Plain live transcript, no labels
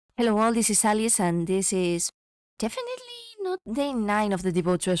Hello all, this is Alys, and this is definitely not day 9 of the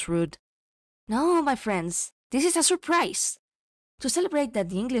Debaucherous Route. No, my friends, this is a surprise! To celebrate that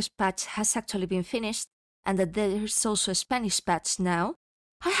the English patch has actually been finished, and that there's also a Spanish patch now,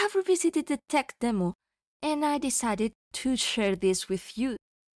 I have revisited the tech demo, and I decided to share this with you,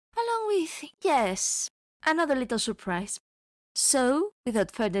 along with, yes, another little surprise. So, without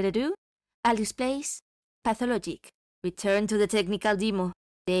further ado, Alys plays Pathologic, Return to the Technical Demo.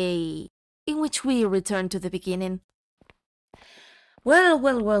 Day in which we return to the beginning. Well.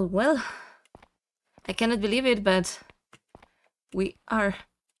 I cannot believe it, but we are...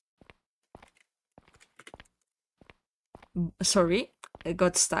 Sorry, I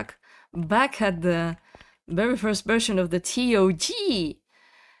got stuck. Back at the very first version of the TOG.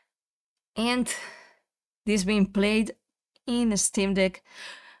 And this being played in a Steam Deck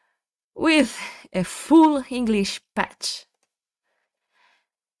with a full English patch.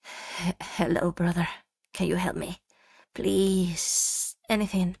 Hello, brother. Can you help me? Please.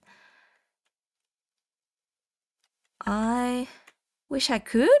 Anything. I wish I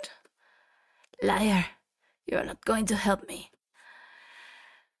could. Liar. You're not going to help me.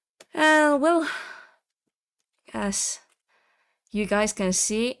 Well, as you guys can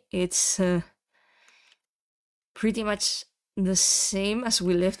see, it's pretty much the same as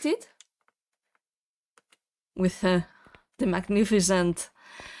we left it. With the magnificent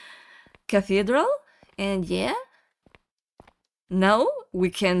cathedral, and yeah, now we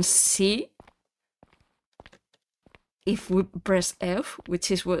can see, if we press F, which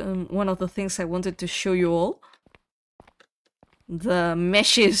is one of the things I wanted to show you all, the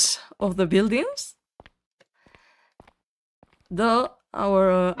meshes of the buildings. Though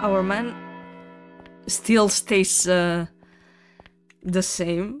our man still stays the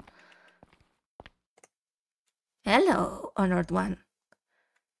same. Hello, Honored One.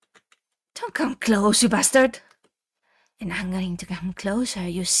 Don't come close, you bastard! And I'm going to come closer,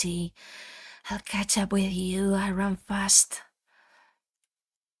 you see. I'll catch up with you, I run fast.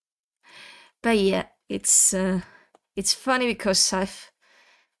 But yeah, it's funny because I've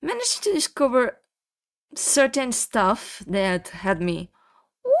managed to discover certain stuff that had me...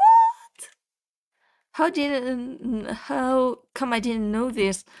 What? How come I didn't know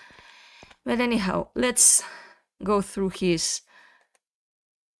this? But anyhow, let's go through his...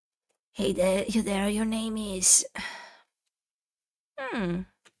 Hey there, your name is...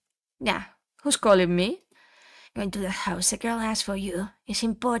 Yeah, who's calling me? Going to the house, a girl asked for you. It's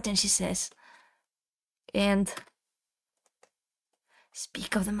important, she says. And...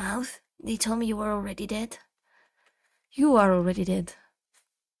 Speak of the mouth, they told me you were already dead. You are already dead.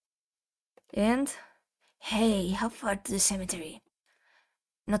 And... Hey, how far to the cemetery?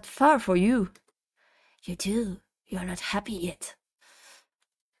 Not far for you. You do, you're not happy yet.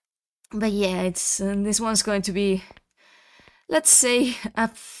 But yeah, it's this one's going to be, let's say, a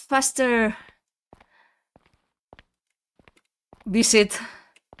faster visit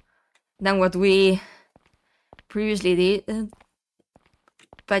than what we previously did.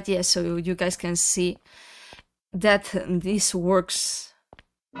 But yeah, so you guys can see that this works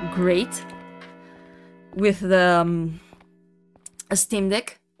great with the Steam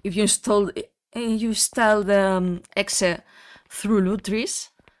Deck. If you install the exe through Lutris.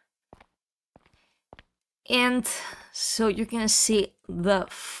 And so you can see the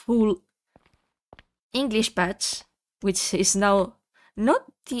full English patch, which is now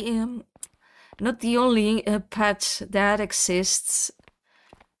not the only patch that exists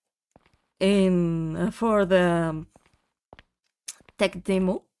for the tech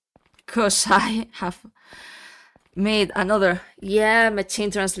demo, because I have made another,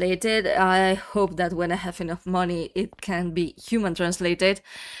 machine translated. I hope that when I have enough money it can be human translated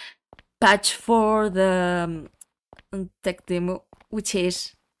patch for the tech demo, which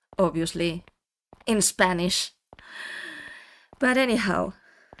is obviously in Spanish. But anyhow,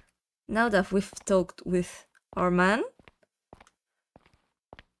 now that we've talked with our man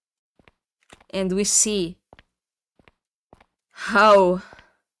and we see how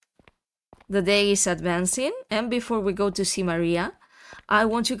the day is advancing, and before we go to see Maria, I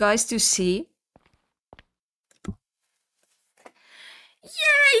want you guys to see...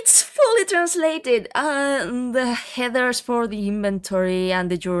 Yeah, it's fully translated. The headers for the inventory and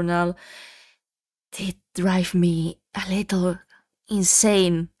the journal did drive me a little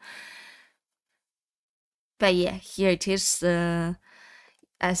insane. But yeah, here it is.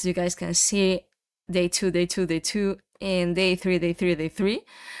 As you guys can see, day 2, and day 3.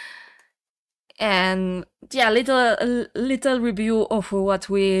 And yeah, little review of what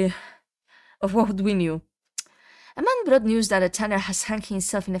we knew. A man brought news that a tanner has hung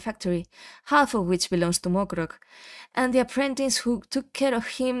himself in a factory, half of which belongs to Mokrok, and the apprentice who took care of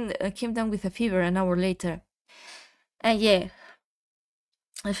him came down with a fever an hour later. And yeah,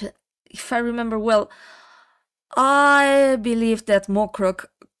 if I remember well, I believe that Mokrok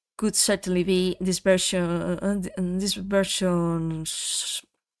could certainly be this version's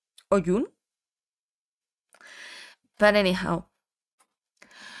Oyun. But anyhow,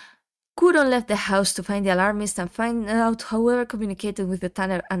 Kuron left the house to find the alarmist and find out whoever communicated with the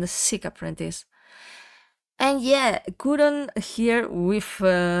tanner and the sick apprentice. And yeah, Kuron here we've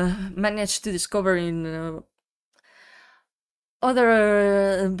managed to discover in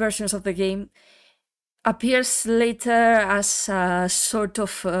other versions of the game appears later as a sort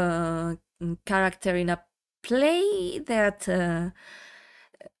of character in a play that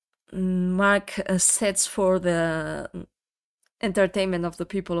Mark sets for the entertainment of the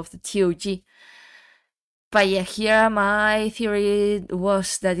people of the TOG. But yeah, here my theory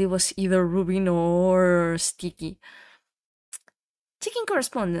was that it was either Rubin or Sticky. Checking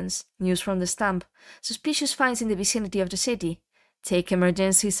correspondence, news from the stamp, suspicious finds in the vicinity of the city, take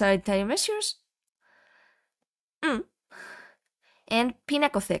emergency sanitary measures. And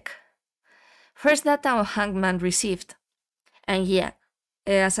Pinakothek. First data on Hangman received. And yeah,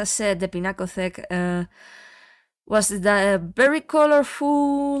 as I said, the Pinakothek was the very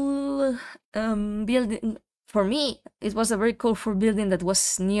colorful building. For me, it was a very colorful building that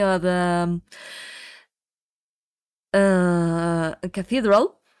was near the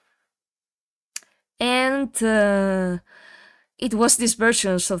cathedral. And it was this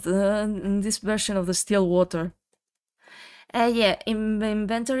version of the still water. Yeah, in the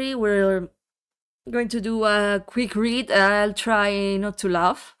inventory, we're going to do a quick read. I'll try not to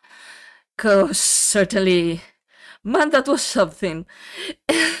laugh, cause certainly, man, that was something.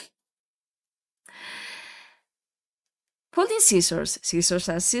 Folding scissors. Scissors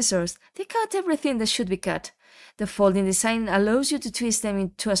are scissors. They cut everything that should be cut. The folding design allows you to twist them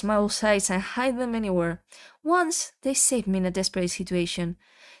into a small size and hide them anywhere. Once, they saved me in a desperate situation.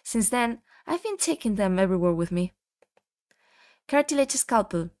 Since then, I've been taking them everywhere with me. Cartilage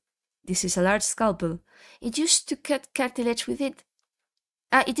scalpel. This is a large scalpel. It used to cut cartilage with it.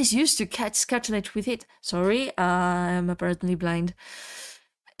 It is used to cut cartilage with it. Sorry, I'm apparently blind.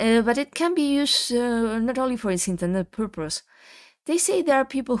 But it can be used not only for its intended purpose. They say there are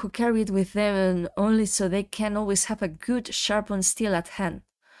people who carry it with them only so they can always have a good sharpened steel at hand.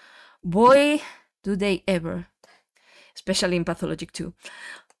 Boy, do they ever. Especially in Pathologic 2.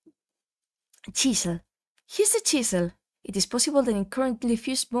 Chisel. Here's the chisel. It is possible that incurrently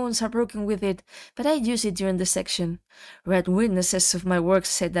fused bones are broken with it, but I use it during the section. Read witnesses of my work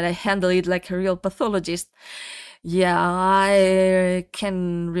said that I handle it like a real pathologist. Yeah, I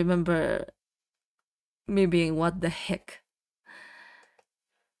can remember me being what the heck.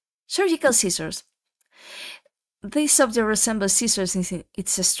 Surgical scissors. This object resembles scissors in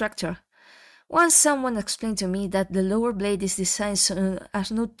its structure. Once someone explained to me that the lower blade is designed so as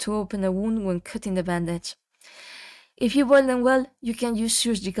not to open a wound when cutting the bandage. If you boil them well, you can use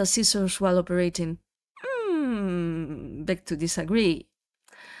surgical scissors while operating. Beg to disagree.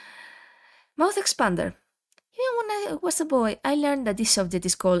 Mouth expander. Even when I was a boy, I learned that this object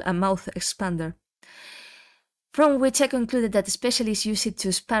is called a mouth expander, from which I concluded that specialists use it to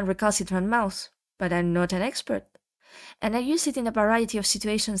expand recalcitrant mouths, but I'm not an expert, and I use it in a variety of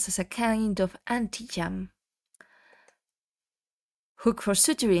situations as a kind of anti-jam. Hook for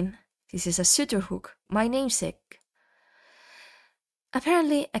suturing. This is a suture hook, my namesake.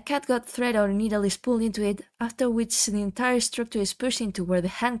 Apparently, a catgut thread or needle is pulled into it, after which the entire structure is pushed into where the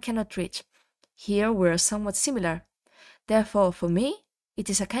hand cannot reach. Here we are somewhat similar. Therefore, for me, it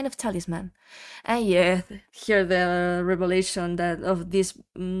is a kind of talisman. And yeah, here the revelation that of this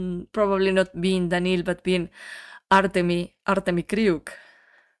probably not being Danil, but being Artemi Kriuk.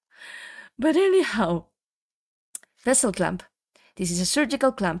 But anyhow, vessel clamp. This is a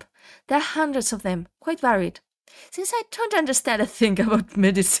surgical clamp. There are hundreds of them, quite varied. Since I don't understand a thing about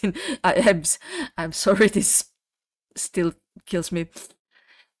medicine, I'm sorry, this still kills me.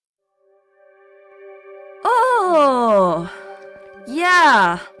 Oh,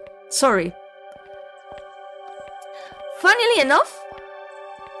 yeah, sorry. Funnily enough,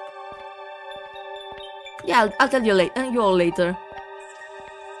 yeah, I'll tell you you all later.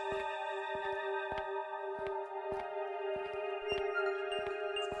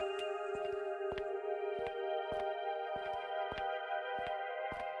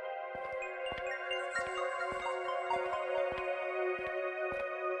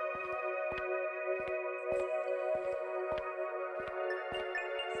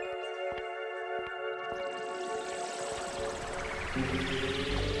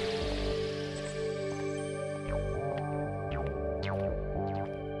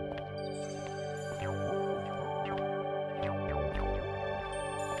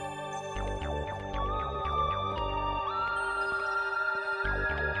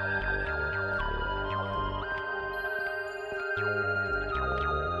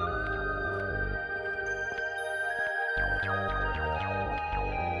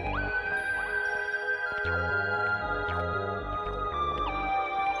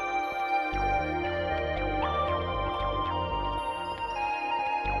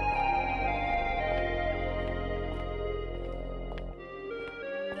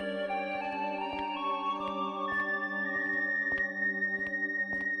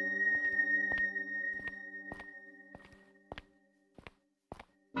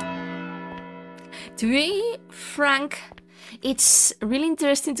 To be frank, it's really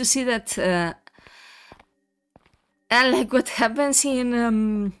interesting to see that, and like what happens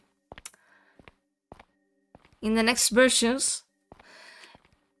in the next versions,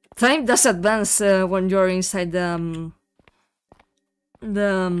 time does advance when you're inside the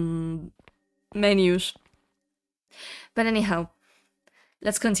menus. But anyhow,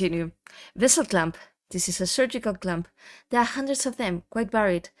 let's continue. Vessel clamp. This is a surgical clamp. There are hundreds of them, quite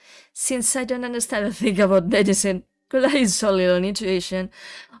varied. Since I don't understand a thing about medicine, relying solely on intuition,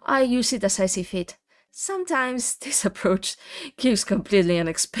 I use it as I see fit. Sometimes this approach gives completely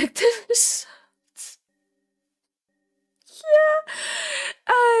unexpected results. Yeah,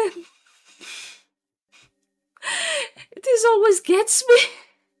 this always gets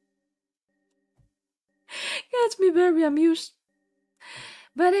me very amused.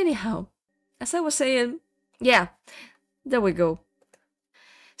 But anyhow, as I was saying, yeah, there we go.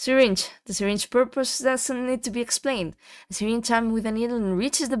 Syringe. The syringe purpose doesn't need to be explained. A syringe armed with a needle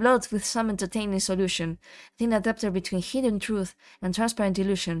enriches the blood with some entertaining solution, a thin adapter between hidden truth and transparent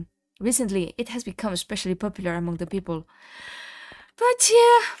illusion. Recently, it has become especially popular among the people. But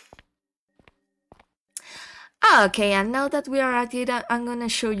yeah. Okay, and now that we are at it, I'm gonna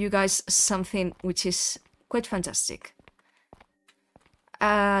show you guys something which is quite fantastic.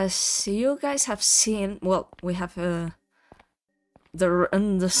 As you guys have seen, well, we have the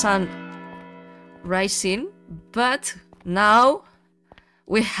sun rising, but now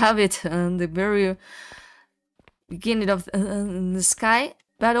we have it on the very beginning of the sky,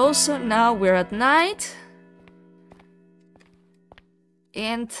 but also now we're at night,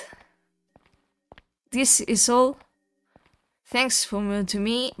 and this is all thanks to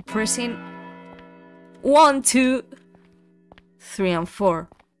me pressing 1, 2, 3, and 4.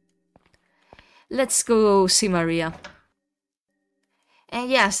 Let's go see Maria. And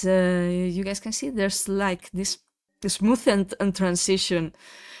yes, you guys can see there's like this smooth and transition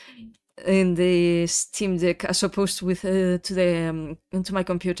in the Steam Deck as opposed with to my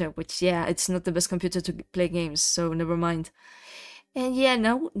computer, which yeah, it's not the best computer to play games, so never mind. And yeah,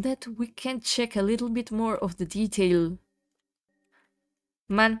 now that we can check a little bit more of the detail,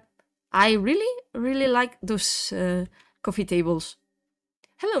 man, I really like those coffee tables.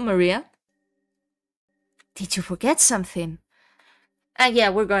 Hello, Maria. Did you forget something? Yeah,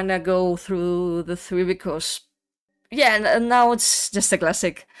 we're gonna go through the 3 because, yeah, now it's just a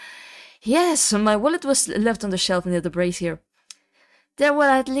classic. Yes, my wallet was left on the shelf near the brazier. There were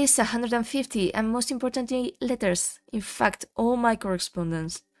at least 150, and most importantly, letters. In fact, all my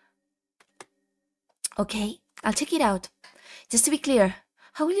correspondence. Okay, I'll check it out. Just to be clear,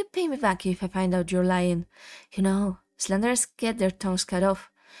 how will you pay me back if I find out you're lying? You know, slanderers get their tongues cut off.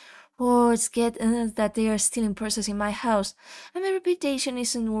 Words get that they are stealing purses in my house, and my reputation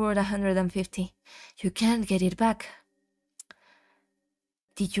isn't worth 150. You can't get it back.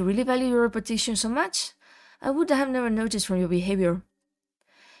 Did you really value your reputation so much? I would have never noticed from your behavior.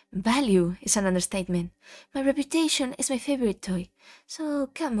 Value is an understatement. My reputation is my favorite toy. So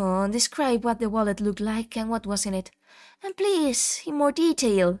come on, describe what the wallet looked like and what was in it. And please, in more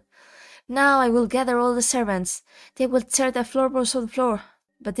detail. Now I will gather all the servants. They will tear the floorboards of the floor.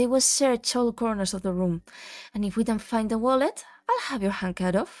 But they will search all corners of the room, and if we don't find the wallet, I'll have your hand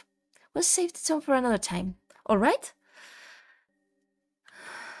cut off. We'll save the tone for another time, all right?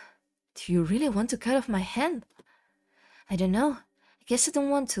 Do you really want to cut off my hand? I don't know. I guess I don't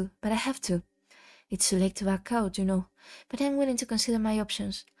want to, but I have to. It's too late to back out, you know, but I'm willing to consider my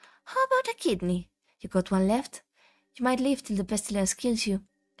options. How about a kidney? You got one left? You might live till the pestilence kills you.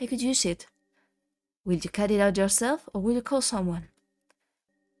 I could use it. Will you cut it out yourself, or will you call someone?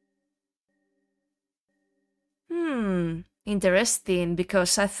 Interesting,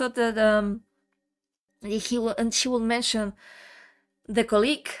 because I thought that she will mention the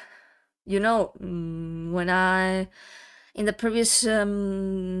colleague. You know, when in the previous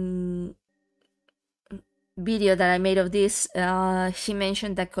video that I made of this, she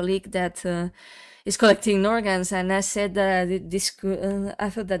mentioned that colleague that is collecting organs, and I said that this could, I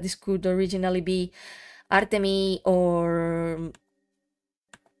thought that this could originally be Artemi or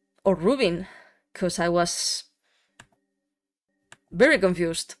Rubin, because I was very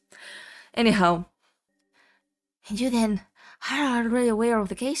confused. Anyhow. And you then are already aware of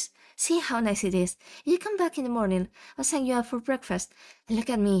the case? See how nice it is. If you come back in the morning, I'll send you out for breakfast. And look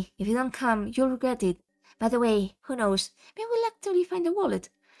at me. If you don't come, you'll regret it. By the way, who knows? Maybe we'll actually find the wallet.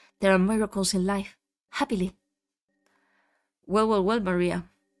 There are miracles in life. Happily. Well, Maria.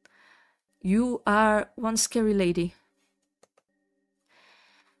 You are one scary lady.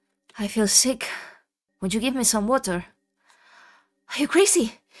 I feel sick. Would you give me some water? Are you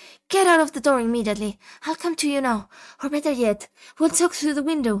crazy? Get out of the door immediately. I'll come to you now. Or better yet, we'll talk through the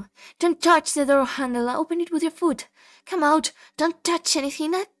window. Don't touch the door handle. Open it with your foot. Come out. Don't touch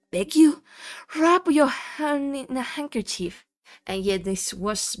anything. I beg you. Wrap your hand in a handkerchief. And yet this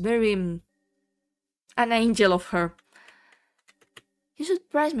was very an angel of her. You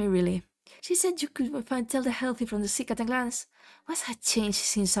surprised me, really. She said you could tell the healthy from the sick at a glance. What has changed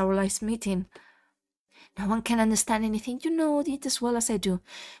since our last meeting? No one can understand anything. You know it as well as I do.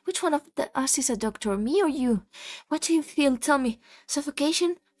 Which one of us is a doctor, me or you? What do you feel? Tell me.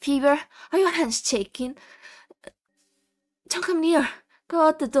 Suffocation? Fever? Are your hands shaking? Don't come near. Go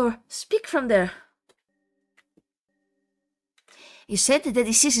out the door. Speak from there. You said that the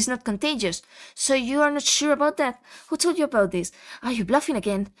disease is not contagious, so you are not sure about that. Who told you about this? Are you bluffing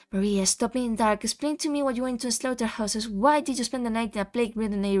again? Maria, stop being dark. Explain to me why you went to slaughterhouses. Why did you spend the night in a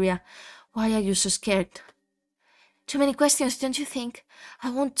plague-ridden area? Why are you so scared? Too many questions, don't you think? I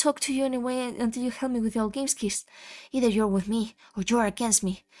won't talk to you anyway until you help me with your games keys. Either you're with me, or you're against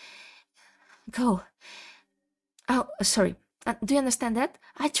me. Go. Oh, sorry. Do you understand that?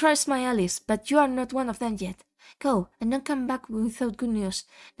 I trust my Alys, but you are not one of them yet. Go, and don't come back without good news.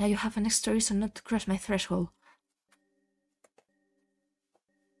 Now you have an extra reason not to cross my threshold.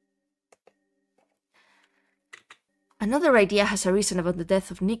 Another idea has arisen about the death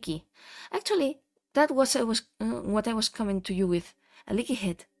of Nikki. Actually, that was what I was coming to you with. A leaky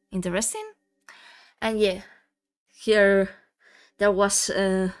head. Interesting? And yeah, here there was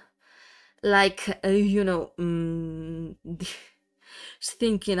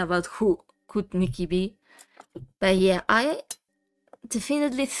thinking about who could Nikki be. But yeah, I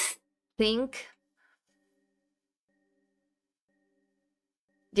definitely think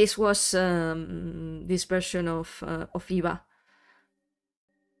this was this version of Eva.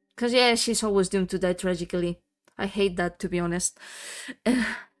 Because yeah, she's always doomed to die tragically. I hate that, to be honest.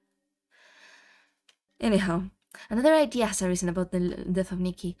 Anyhow, another idea has arisen about the death of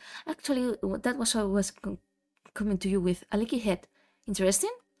Nikki. Actually, that was what I was coming to you with. A leaky head.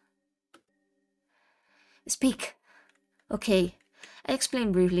 Interesting? Speak. Okay, I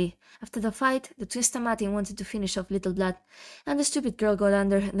explained briefly. After the fight, the Testamatin wanted to finish off Little Blood, and the stupid girl got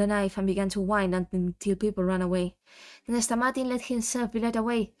under the knife and began to whine until people ran away. The Testamatin let himself be led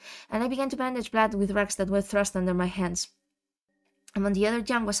away, and I began to bandage Blood with rags that were thrust under my hands. Among the other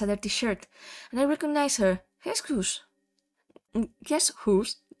junk was a dirty shirt, and I recognized her. Guess whose? Guess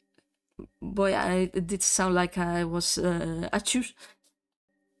whose? Boy, it did sound like I was a choose.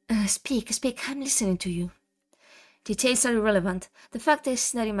 Speak, I'm listening to you. Details are irrelevant. The fact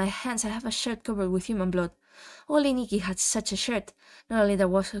is that in my hands I have a shirt covered with human blood. Only Nikki had such a shirt. Not only there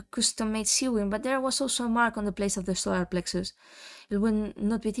was a custom-made sewing, but there was also a mark on the place of the solar plexus. It would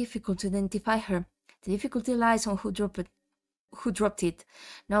not be difficult to identify her. The difficulty lies on who dropped it.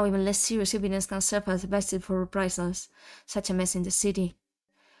 Now even less serious evidence can serve as a basis for reprisals. Such a mess in the city.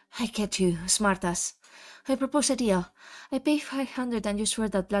 I get you, smartass. I propose a deal. I pay 500 and you swear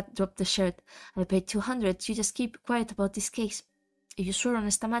that Blood dropped the shirt. I pay 200, you just keep quiet about this case. If you swear on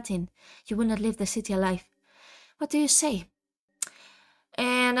Stamatin, you will not leave the city alive. What do you say?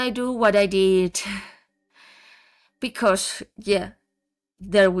 And I do what I did. Because, yeah,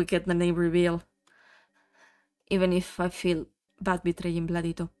 there we get the name reveal. Even if I feel bad betraying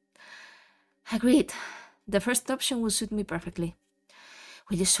Bladito. Agreed. The first option will suit me perfectly.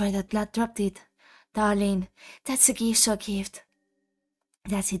 Will you swear that Blood dropped it? Darling, that's a gift, so a gift.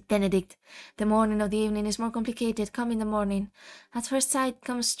 That's it, Benedict. The morning of the evening is more complicated. Come in the morning. At first sight,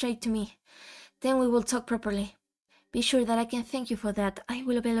 come straight to me. Then we will talk properly. Be sure that I can thank you for that. I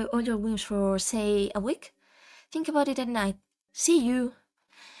will obey all your whims for, say, a week. Think about it at night. See you.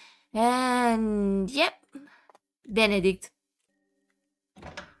 And, yep, Benedict.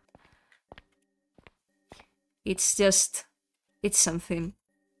 It's something.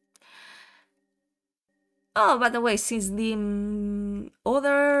 Oh, by the way, since the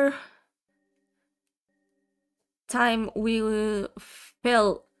other time we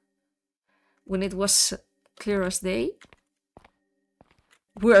fell when it was clear as day,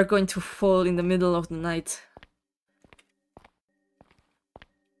 we are going to fall in the middle of the night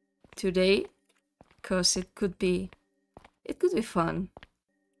today, because it could be fun.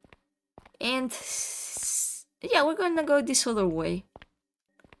 And yeah, we're gonna go this other way.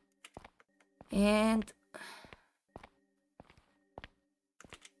 And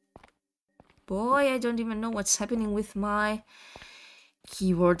boy, I don't even know what's happening with my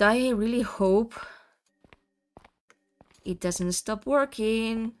keyboard. I really hope it doesn't stop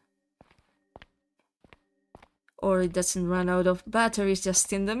working. Or it doesn't run out of batteries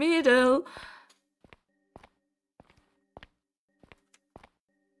just in the middle.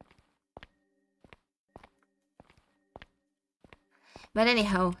 But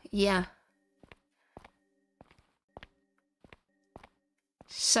anyhow, yeah.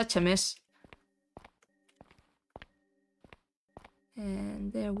 Such a mess.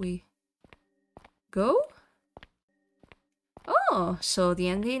 And there we go. Oh, so the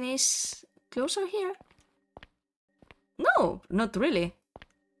ending is closer here? No, not really.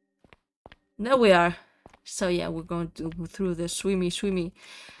 There we are. So yeah, we're going to go through the swimmy,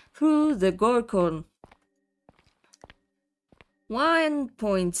 through the Gorkon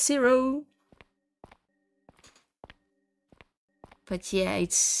 1.0. But yeah,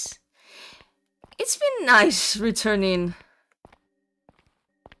 it's been nice returning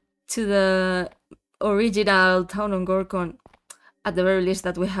to the original town on Gorkon, at the very least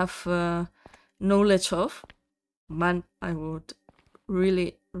that we have knowledge of. Man, I would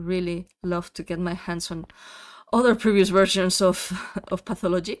really love to get my hands on other previous versions of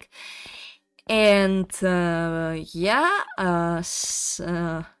Pathologic. And yeah,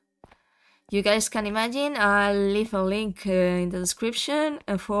 you guys can imagine, I'll leave a link in the description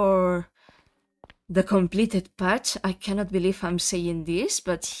for the completed patch. I cannot believe I'm saying this,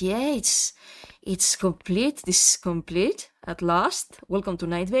 but yeah, it's complete. This is complete at last. Welcome to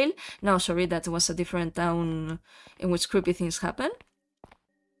Night Vale. Now, sorry, that was a different town in which creepy things happen.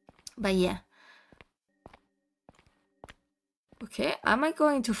 But yeah. Okay, am I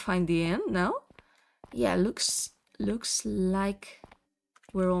going to find the end now? Yeah, looks like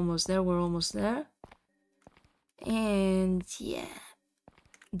we're almost there. And yeah,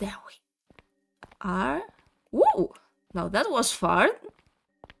 there we are. Whoa! Now that was far.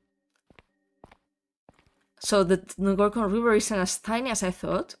 So the Gorkon River isn't as tiny as I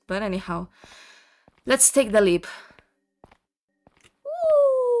thought, but anyhow, let's take the leap.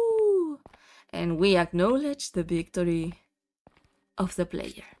 Woo! And we acknowledge the victory of the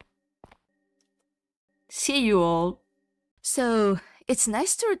player. See you all. So, it's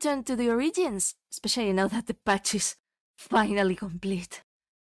nice to return to the origins, especially now that the patch is finally complete.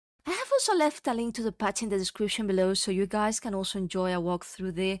 I have also left a link to the patch in the description below, so you guys can also enjoy a walk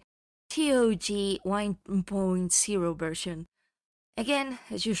through the TOG 1.0 version. Again,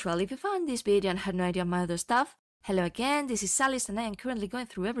 as usual, if you found this video and had no idea of my other stuff, hello again, this is Alys and I am currently going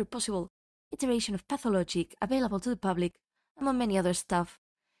through every possible iteration of Pathologic available to the public, among many other stuff.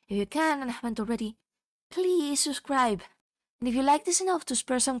 If you can and haven't already, please subscribe. And if you like this enough to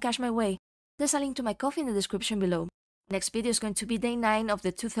spare some cash my way, there's a link to my Ko-fi in the description below. Next video is going to be day 9 of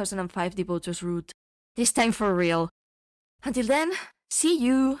the 2005 Devotees route. This time for real. Until then, see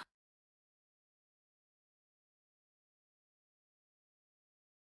you!